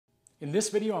In this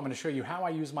video, I'm going to show you how I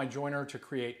use my joiner to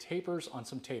create tapers on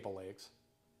some table legs.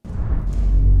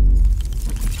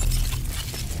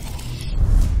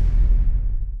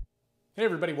 Hey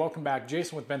everybody, welcome back.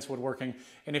 Jason with Ben's Woodworking,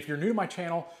 and if you're new to my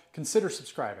channel, consider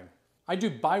subscribing. I do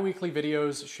bi-weekly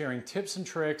videos sharing tips and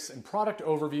tricks and product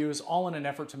overviews, all in an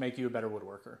effort to make you a better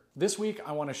woodworker. This week,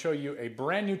 I want to show you a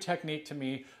brand new technique to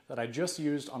me that I just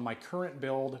used on my current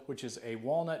build, which is a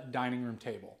walnut dining room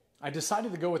table. I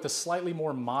decided to go with a slightly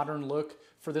more modern look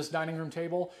for this dining room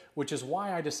table, which is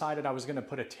why I decided I was going to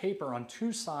put a taper on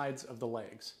two sides of the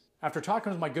legs. After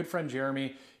talking with my good friend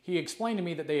Jeremy, he explained to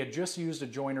me that they had just used a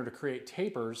joiner to create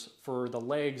tapers for the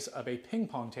legs of a ping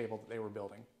pong table that they were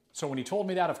building. So when he told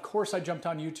me that, of course I jumped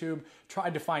on YouTube,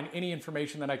 tried to find any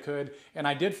information that I could, and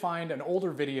I did find an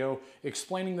older video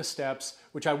explaining the steps,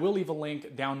 which I will leave a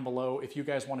link down below if you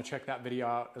guys want to check that video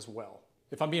out as well.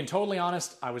 If I'm being totally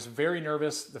honest, I was very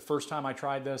nervous the first time I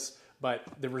tried this, but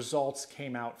the results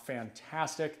came out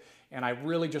fantastic, and I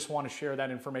really just want to share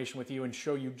that information with you and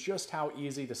show you just how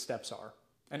easy the steps are.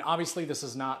 And obviously this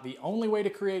is not the only way to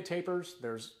create tapers.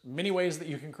 There's many ways that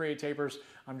you can create tapers.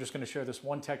 I'm just going to share this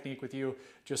one technique with you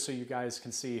just so you guys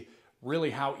can see really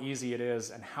how easy it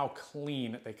is and how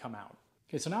clean they come out.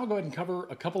 Okay, so now I'll go ahead and cover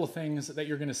a couple of things that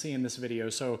you're going to see in this video.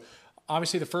 So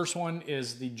obviously the first one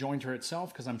is the jointer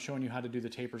itself, because I'm showing you how to do the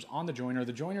tapers on the joiner.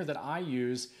 The joiner that I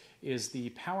use is the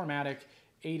Powermatic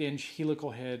 8-inch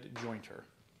helical head jointer.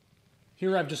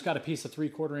 Here I've just got a piece of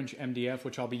 3/4 inch MDF,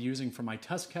 which I'll be using for my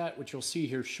tusk cut, which you'll see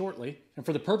here shortly. And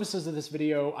for the purposes of this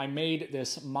video, I made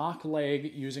this mock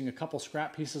leg using a couple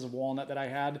scrap pieces of walnut that I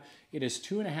had. It is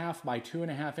 2.5 by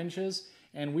 2.5 inches,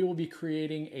 and we will be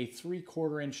creating a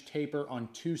 3/4 inch taper on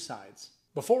two sides.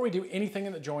 Before we do anything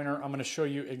in the joiner, I'm going to show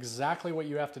you exactly what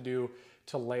you have to do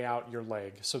to lay out your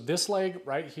leg. So this leg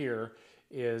right here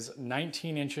is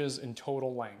 19 inches in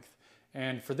total length.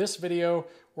 And for this video,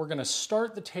 we're going to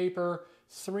start the taper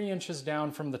 3 inches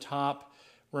down from the top.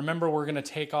 Remember, we're going to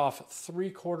take off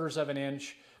 3/4 of an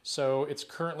inch. So it's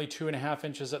currently 2.5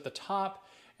 inches at the top,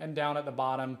 and down at the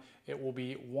bottom, it will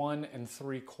be 1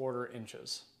 3/4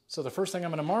 inches. So the first thing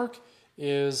I'm going to mark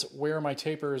is where my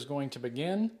taper is going to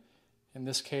begin. In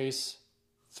this case,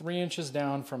 3 inches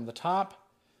down from the top.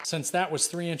 Since that was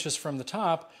 3 inches from the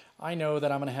top, I know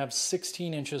that I'm going to have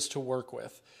 16 inches to work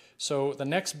with. So the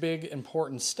next big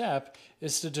important step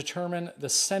is to determine the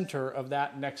center of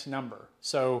that next number.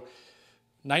 So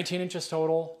 19 inches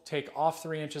total, take off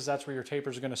 3 inches, that's where your taper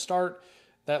is going to start.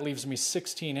 That leaves me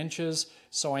 16 inches,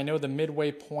 so I know the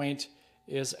midway point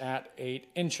is at 8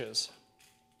 inches.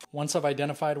 Once I've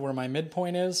identified where my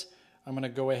midpoint is, I'm going to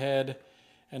go ahead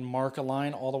and mark a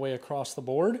line all the way across the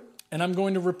board. And I'm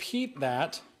going to repeat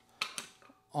that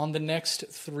on the next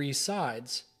 3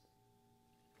 sides.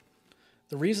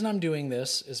 The reason I'm doing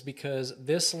this is because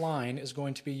this line is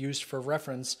going to be used for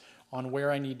reference on where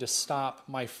I need to stop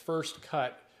my first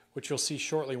cut, which you'll see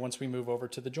shortly once we move over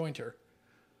to the jointer.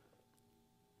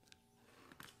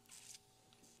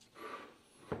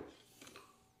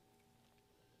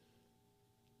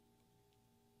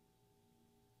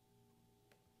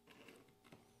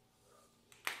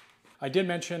 I did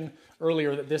mention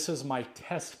earlier that this is my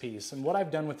test piece, and what I've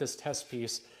done with this test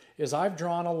piece is I've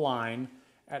drawn a line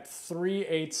at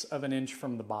 3/8 of an inch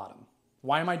from the bottom.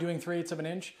 Why am I doing 3/8 of an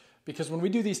inch? Because when we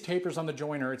do these tapers on the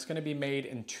joiner, it's going to be made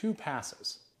in 2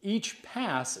 passes. Each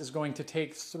pass is going to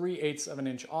take 3/8 of an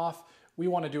inch off. We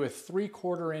want to do a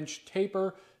 3/4 inch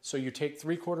taper, so you take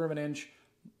 3/4 of an inch,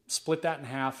 split that in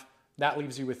half, that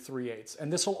leaves you with 3/8.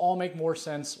 And this will all make more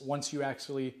sense once you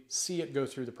actually see it go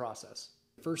through the process.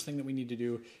 First thing that we need to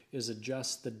do is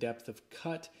adjust the depth of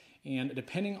cut, and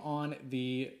depending on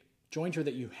the jointer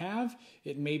that you have,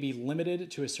 it may be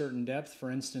limited to a certain depth. For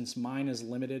instance, mine is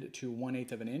limited to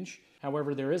 1/8 of an inch.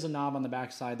 However, there is a knob on the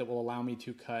back side that will allow me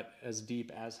to cut as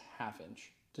deep as 1/2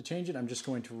 inch. To change it, I'm just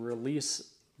going to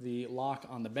release the lock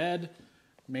on the bed,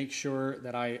 make sure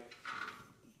that I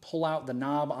pull out the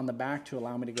knob on the back to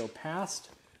allow me to go past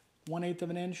 1/8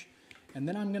 of an inch, and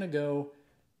then I'm going to go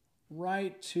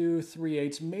right to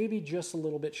 3/8, maybe just a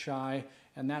little bit shy,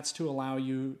 and that's to allow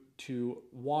you to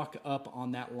walk up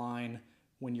on that line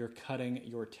when you're cutting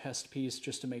your test piece,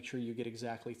 just to make sure you get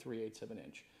exactly 3/8 of an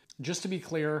inch. Just to be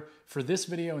clear, for this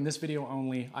video and this video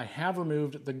only, I have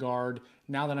removed the guard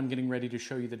now that I'm getting ready to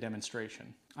show you the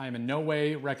demonstration. I am in no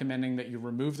way recommending that you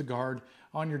remove the guard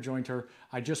on your jointer.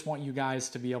 I just want you guys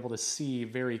to be able to see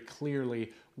very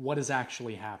clearly what is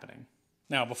actually happening.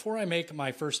 Now, before I make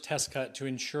my first test cut to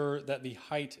ensure that the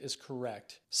height is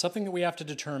correct, something that we have to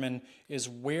determine is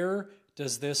where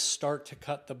does this start to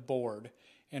cut the board?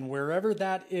 And wherever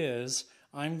that is,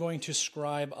 I'm going to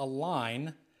scribe a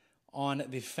line on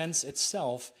the fence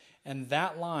itself, and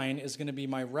that line is going to be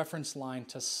my reference line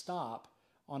to stop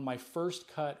on my first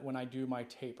cut when I do my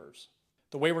tapers.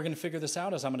 The way we're going to figure this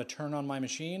out is I'm going to turn on my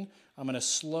machine. I'm going to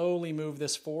slowly move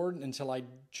this forward until I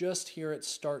just hear it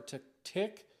start to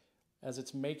tick as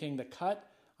it's making the cut.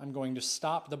 I'm going to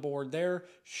stop the board there,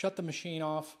 shut the machine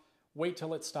off, wait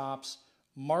till it stops,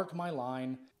 mark my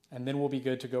line, and then we'll be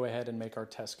good to go ahead and make our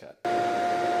test cut.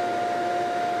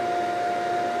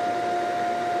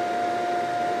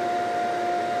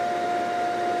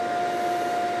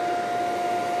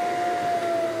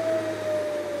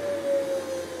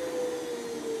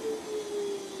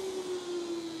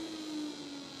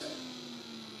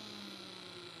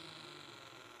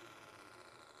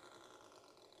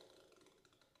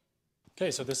 Okay,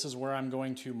 so this is where I'm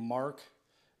going to mark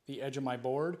the edge of my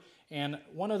board. And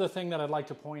one other thing that I'd like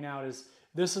to point out is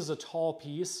this is a tall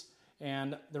piece.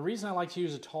 And the reason I like to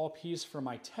use a tall piece for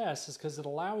my test is because it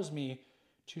allows me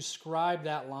to scribe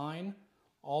that line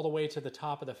all the way to the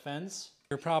top of the fence.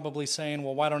 You're probably saying,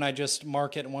 well, why don't I just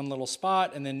mark it in one little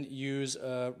spot and then use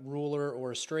a ruler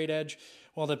or a straight edge?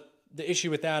 Well, the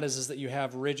issue with that is that you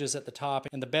have ridges at the top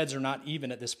and the beds are not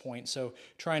even at this point. So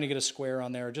trying to get a square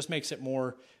on there just makes it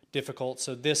more difficult.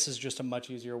 So this is just a much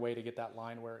easier way to get that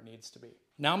line where it needs to be.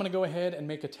 Now I'm going to go ahead and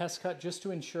make a test cut just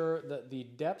to ensure that the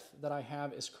depth that I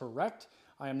have is correct.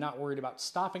 I am not worried about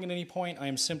stopping at any point. I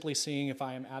am simply seeing if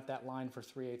I am at that line for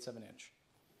 3/8 of an inch.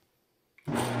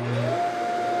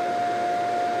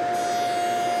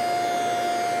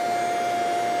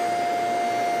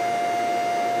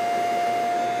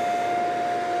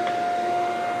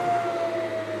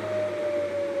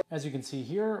 As you can see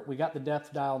here, we got the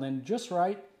depth dialed in just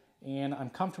right, and I'm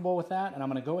comfortable with that, and I'm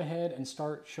going to go ahead and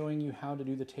start showing you how to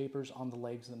do the tapers on the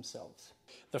legs themselves.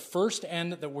 The first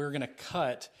end that we're going to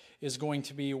cut is going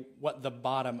to be what the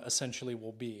bottom essentially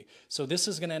will be. So this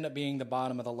is going to end up being the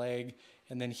bottom of the leg,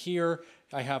 and then here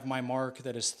I have my mark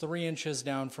that is 3 inches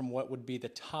down from what would be the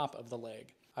top of the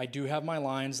leg. I do have my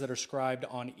lines that are scribed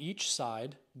on each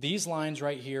side. These lines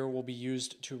right here will be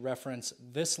used to reference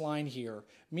this line here,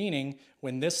 meaning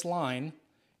when this line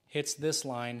hits this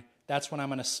line, that's when I'm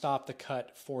going to stop the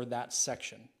cut for that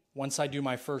section. Once I do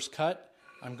my first cut,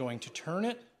 I'm going to turn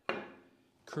it,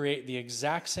 create the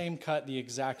exact same cut the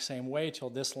exact same way till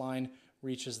this line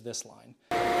reaches this line.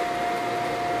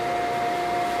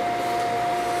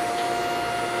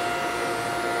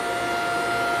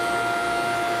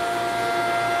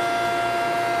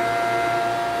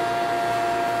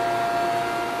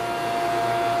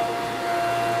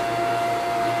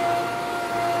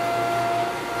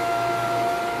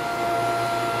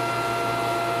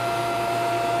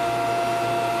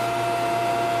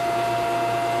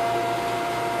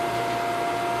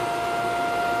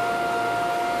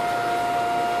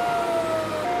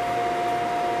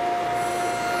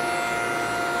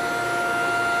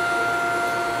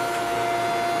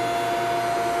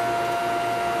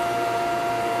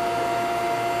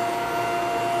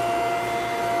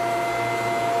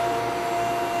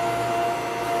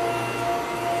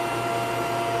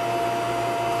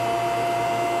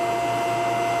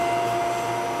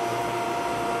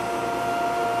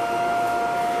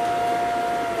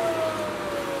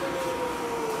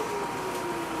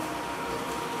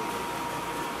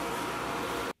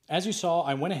 As you saw,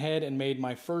 I went ahead and made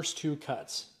my first 2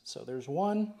 cuts. So there's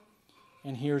 1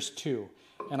 and here's 2.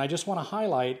 And I just want to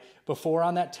highlight, before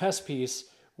on that test piece,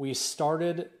 we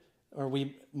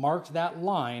marked that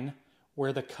line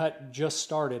where the cut just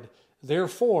started.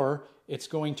 Therefore, it's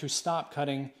going to stop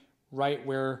cutting right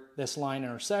where this line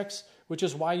intersects, which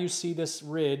is why you see this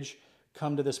ridge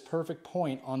come to this perfect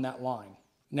point on that line.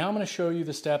 Now I'm going to show you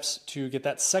the steps to get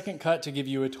that second cut to give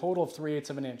you a total of 3/8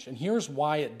 of an inch. And here's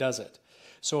why it does it.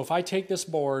 So if I take this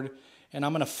board and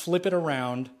I'm going to flip it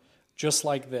around just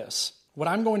like this, what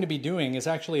I'm going to be doing is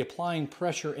actually applying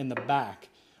pressure in the back,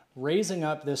 raising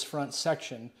up this front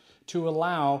section to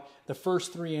allow the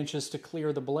first 3 inches to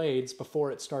clear the blades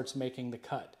before it starts making the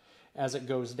cut. As it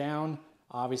goes down,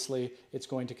 obviously it's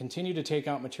going to continue to take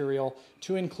out material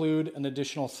to include an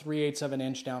additional 3/8 of an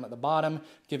inch down at the bottom,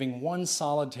 giving one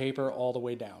solid taper all the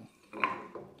way down.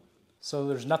 So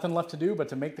there's nothing left to do but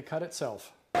to make the cut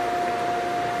itself.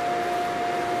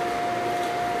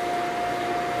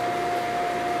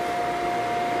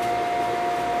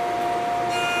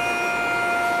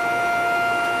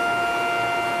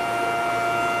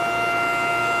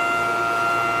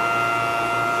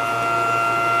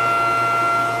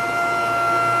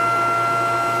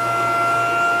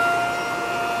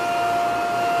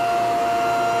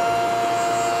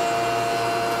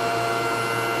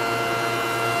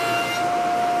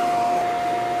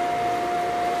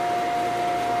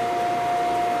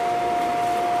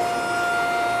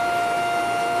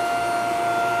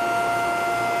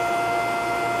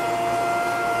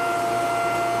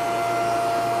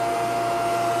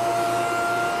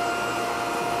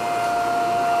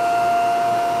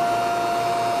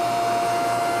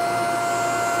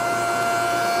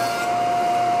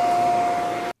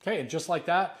 Okay, and just like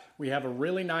that, we have a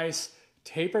really nice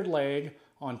tapered leg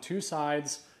on two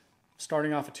sides,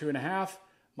 starting off at 2.5.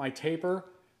 My taper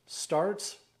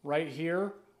starts right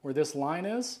here where this line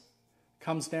is,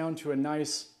 comes down to a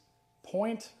nice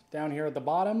point down here at the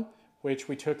bottom, which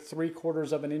we took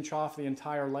 3/4 of an inch off the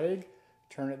entire leg.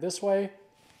 Turn it this way.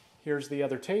 Here's the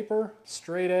other taper,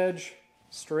 straight edge,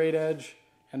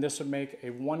 and this would make a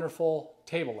wonderful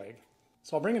table leg.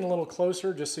 So I'll bring it a little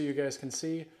closer just so you guys can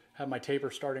see. Have my taper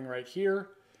starting right here.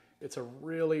 It's a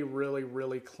really, really,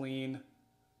 really clean,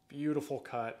 beautiful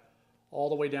cut all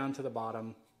the way down to the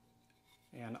bottom.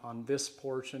 And on this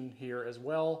portion here as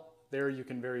well, there you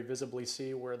can very visibly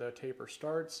see where the taper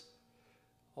starts,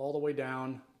 all the way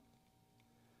down,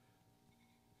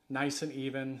 nice and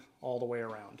even all the way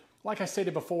around. Like I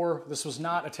stated before, this was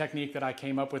not a technique that I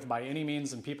came up with by any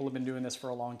means, and people have been doing this for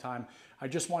a long time. I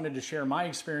just wanted to share my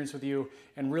experience with you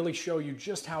and really show you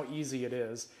just how easy it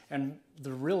is and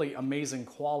the really amazing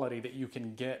quality that you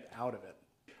can get out of it.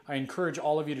 I encourage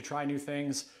all of you to try new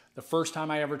things. The first time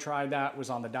I ever tried that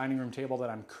was on the dining room table that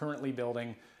I'm currently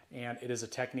building, and it is a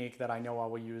technique that I know I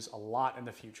will use a lot in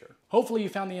the future. Hopefully you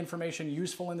found the information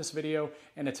useful in this video,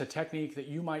 and it's a technique that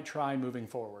you might try moving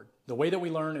forward. The way that we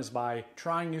learn is by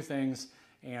trying new things,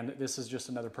 and this is just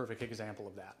another perfect example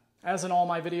of that. As in all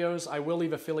my videos, I will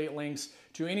leave affiliate links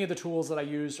to any of the tools that I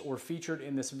used or featured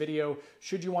in this video,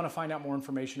 should you want to find out more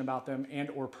information about them and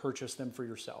or purchase them for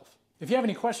yourself. If you have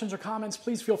any questions or comments,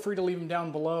 please feel free to leave them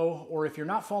down below, or if you're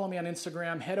not following me on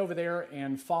Instagram, head over there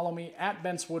and follow me at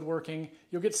Bent's Woodworking.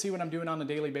 You'll get to see what I'm doing on a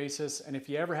daily basis, and if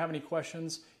you ever have any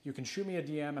questions, you can shoot me a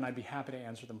DM and I'd be happy to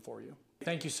answer them for you.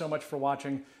 Thank you so much for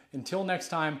watching. Until next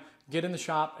time, get in the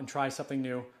shop and try something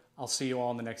new. I'll see you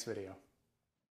all in the next video.